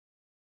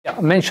Yeah,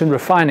 I mentioned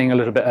refining a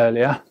little bit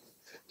earlier.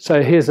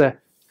 So here's a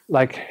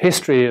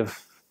history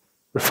of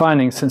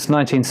refining since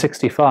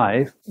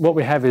 1965. What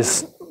we have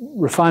is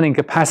refining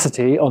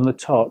capacity on the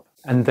top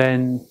and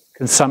then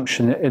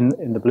consumption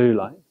in the blue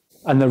line.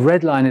 And the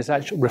red line is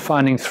actually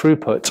refining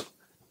throughput,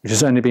 which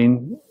has only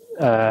been,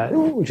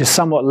 which is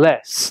somewhat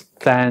less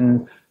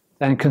than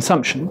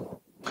consumption.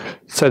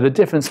 So the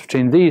difference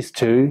between these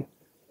two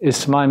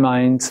is, to my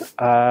mind,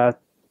 and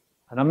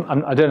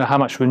I don't know how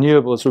much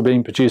renewables were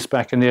being produced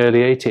back in the early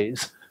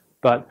 80s,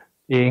 but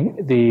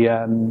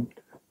the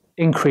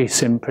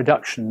increase in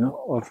production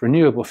of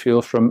renewable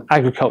fuel from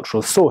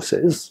agricultural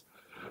sources,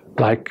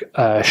 like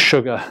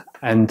sugar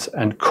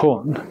and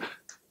corn,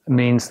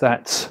 means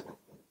that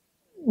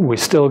we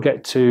still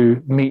get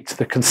to meet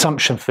the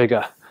consumption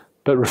figure,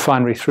 but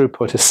refinery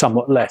throughput is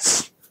somewhat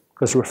less,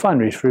 because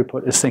refinery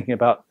throughput is thinking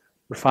about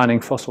refining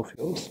fossil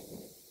fuels.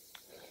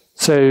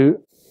 So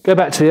go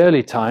back to the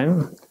early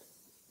time,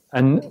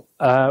 and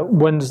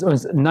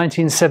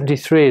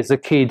 1973 is the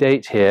key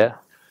date here,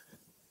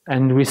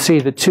 and we see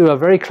the two are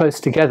very close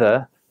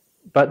together,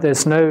 but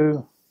there's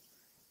no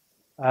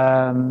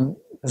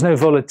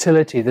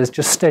volatility. There's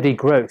just steady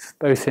growth,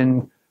 both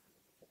in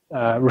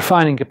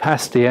refining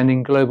capacity and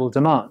in global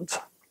demand.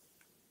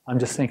 I'm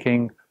just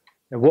thinking,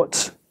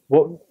 what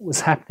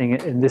was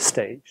happening in this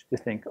stage, do you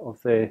think, of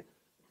the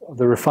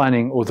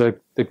refining or the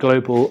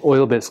global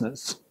oil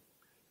business?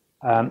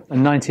 And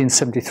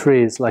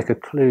 1973 is like a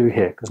clue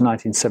here, because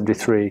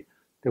 1973,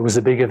 there was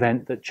a big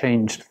event that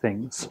changed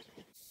things.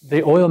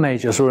 The oil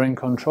majors were in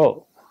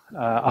control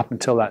up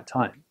until that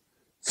time.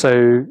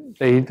 So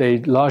they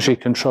largely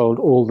controlled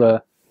all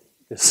the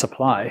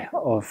supply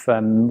of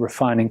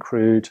refining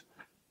crude,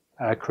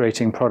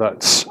 creating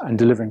products and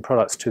delivering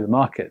products to the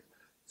market.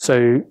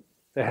 So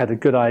they had a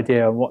good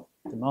idea of what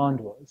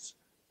demand was.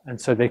 And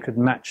so they could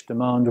match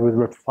demand with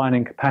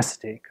refining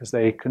capacity because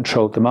they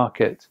controlled the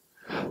market.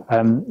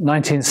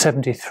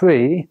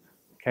 1973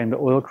 came the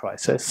oil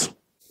crisis.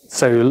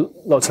 So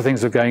lots of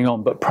things were going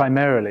on, but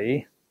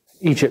primarily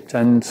Egypt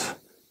and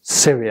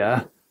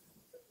Syria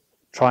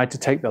tried to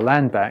take the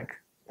land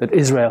back that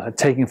Israel had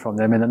taken from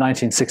them in the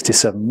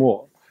 1967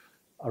 war,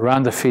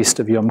 around the feast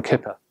of Yom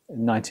Kippur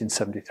in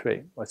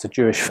 1973. Well, it's a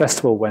Jewish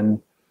festival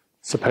when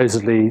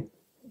supposedly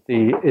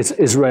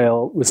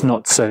Israel was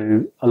not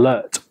so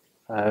alert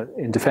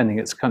in defending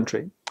its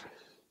country.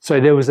 So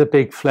there was a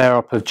big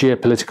flare-up of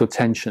geopolitical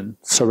tension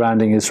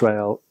surrounding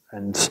Israel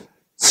and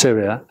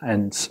Syria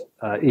and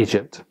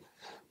Egypt.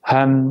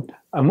 And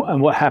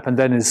what happened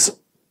then is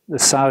the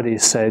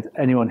Saudis said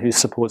anyone who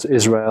supports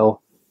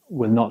Israel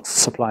will not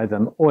supply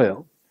them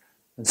oil.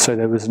 And so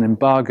there was an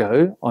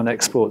embargo on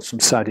exports from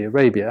Saudi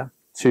Arabia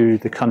to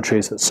the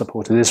countries that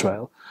supported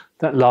Israel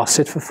that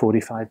lasted for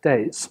 45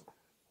 days.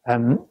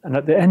 And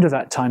at the end of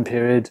that time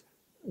period,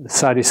 the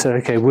Saudis said,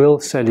 okay, we'll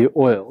sell you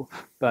oil,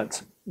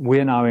 but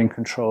we're now in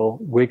control,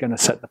 we're going to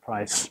set the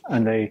price.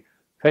 And they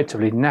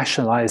effectively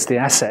nationalized the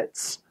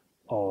assets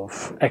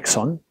of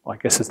Exxon, I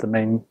guess is the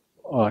main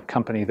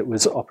company that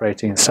was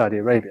operating in Saudi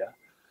Arabia,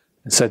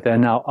 and said they're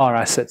now our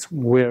assets,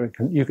 we're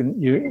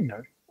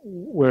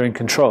in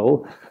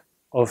control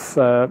of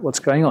what's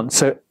going on.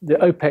 So the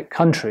OPEC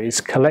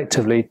countries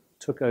collectively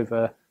took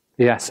over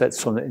the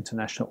assets from the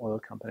international oil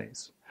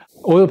companies.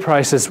 Oil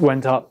prices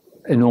went up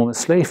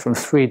enormously from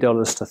 $3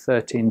 to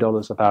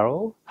 $13 a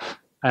barrel,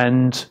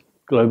 and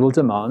global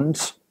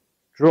demand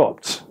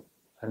dropped.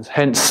 And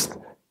hence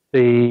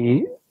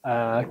the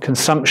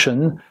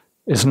consumption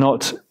is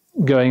not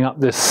going up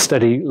this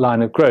steady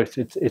line of growth,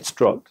 it's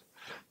dropped.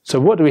 So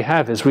what do we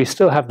have is we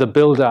still have the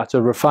build out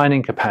of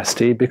refining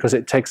capacity because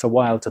it takes a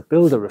while to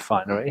build a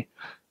refinery.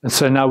 And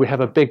so now we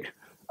have a big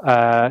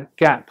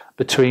gap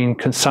between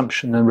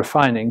consumption and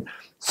refining.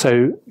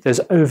 So there's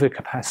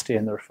overcapacity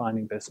in the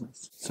refining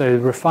business. So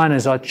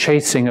refiners are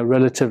chasing a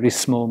relatively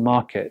small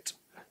market,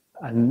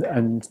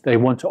 and they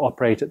want to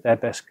operate at their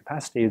best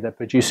capacity. They're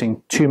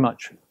producing too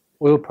much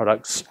oil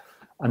products,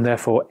 and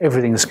therefore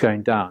everything's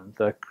going down.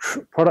 The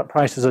product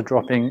prices are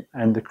dropping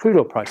and the crude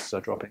oil prices are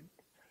dropping,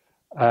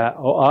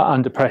 or are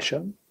under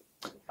pressure.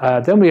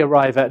 Then we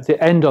arrive at the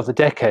end of the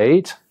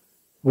decade.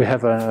 We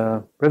have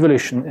a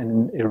revolution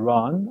in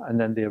Iran, and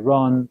then the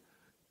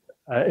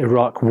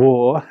Iran-Iraq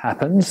war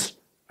happens,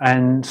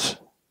 and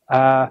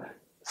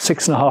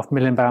 6.5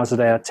 million barrels a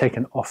day are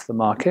taken off the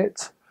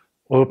market.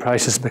 Oil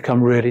prices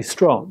become really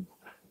strong.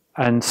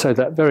 And so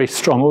that very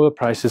strong oil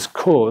prices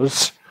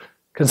cause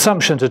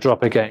consumption to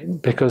drop again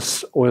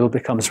because oil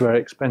becomes very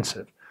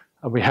expensive.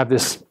 And we have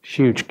this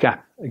huge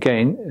gap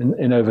again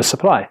in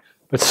oversupply.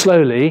 But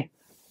slowly,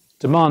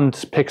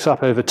 demand picks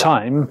up over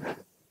time,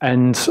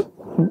 and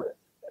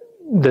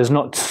there's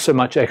not so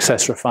much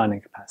excess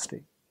refining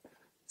capacity.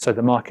 So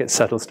the market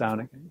settles down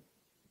again.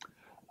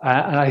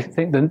 And I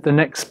think the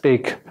next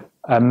big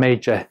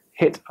major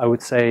hit, I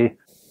would say,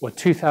 was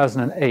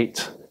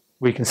 2008.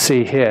 We can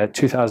see here,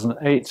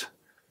 2008,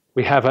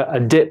 we have a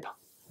dip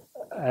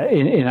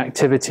in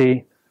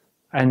activity.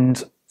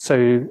 And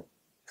so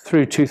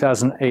through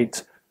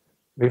 2008,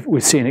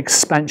 we've seen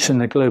expansion in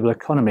the global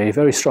economy, a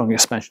very strong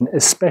expansion,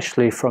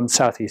 especially from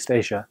Southeast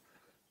Asia,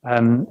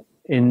 in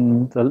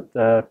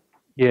the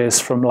years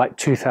from like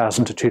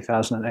 2000 to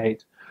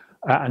 2008.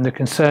 And the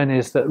concern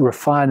is that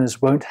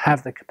refiners won't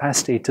have the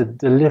capacity to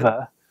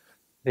deliver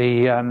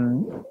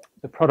the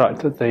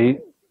product that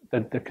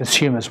the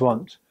consumers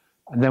want.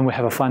 And then we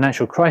have a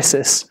financial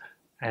crisis,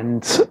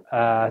 and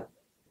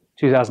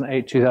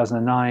 2008,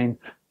 2009,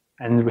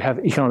 and we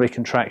have economic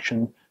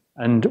contraction,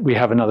 and we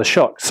have another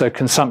shock. So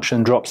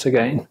consumption drops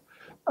again.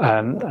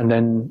 And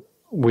then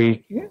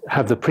we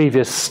have the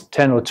previous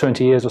 10 or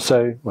 20 years or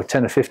so, or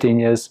 10 or 15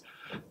 years,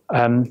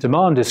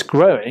 demand is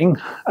growing,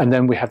 and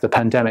then we have the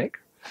pandemic.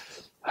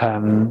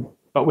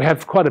 But we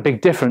have quite a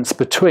big difference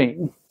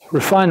between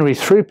refinery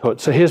throughput.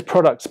 So here's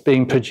products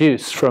being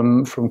produced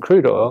from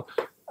crude oil,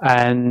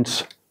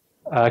 and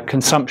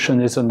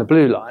consumption is on the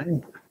blue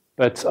line.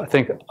 But I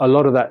think a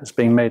lot of that is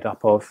being made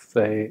up of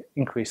the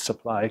increased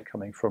supply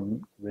coming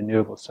from the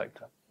renewable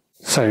sector.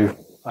 So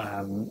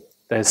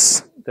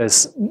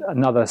there's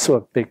another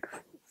sort of big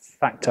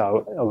factor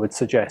I would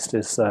suggest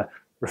is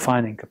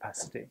refining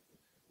capacity.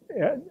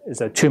 Is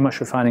there too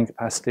much refining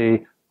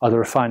capacity? Are the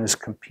refiners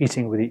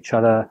competing with each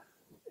other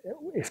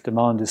if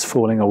demand is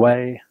falling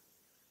away?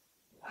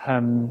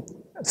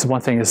 So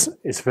one thing is,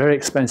 it's very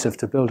expensive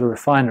to build a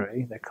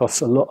refinery. That costs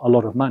a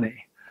lot of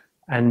money.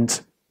 And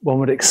one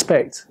would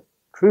expect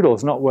crude oil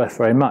is not worth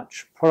very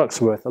much.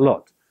 Products are worth a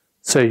lot.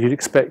 So you'd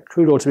expect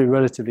crude oil to be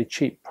relatively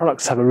cheap.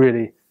 Products have a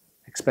really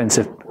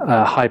expensive,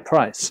 high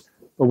price.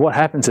 But what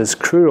happens is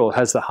crude oil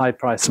has the high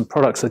price and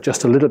products are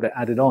just a little bit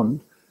added on,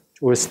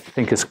 which I always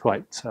think is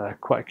quite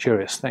a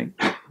curious thing.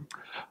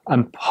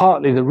 And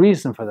partly the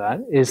reason for that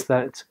is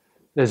that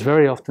there's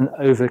very often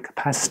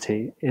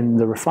overcapacity in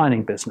the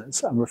refining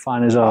business, and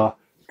refiners are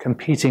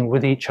competing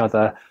with each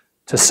other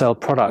to sell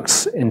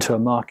products into a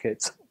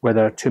market where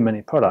there are too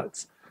many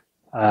products.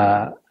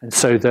 And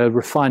so the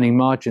refining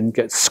margin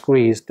gets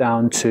squeezed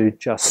down to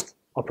just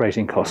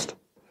operating cost.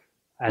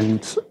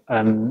 And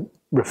the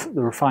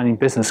refining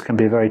business can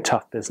be a very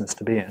tough business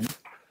to be in.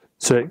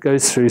 So it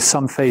goes through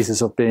some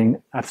phases of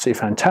being absolutely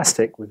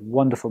fantastic with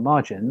wonderful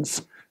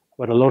margins,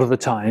 but a lot of the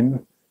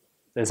time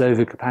there's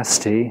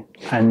overcapacity,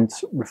 and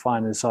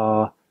refiners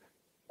are,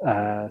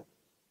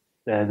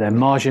 their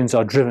margins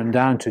are driven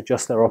down to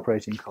just their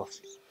operating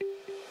costs.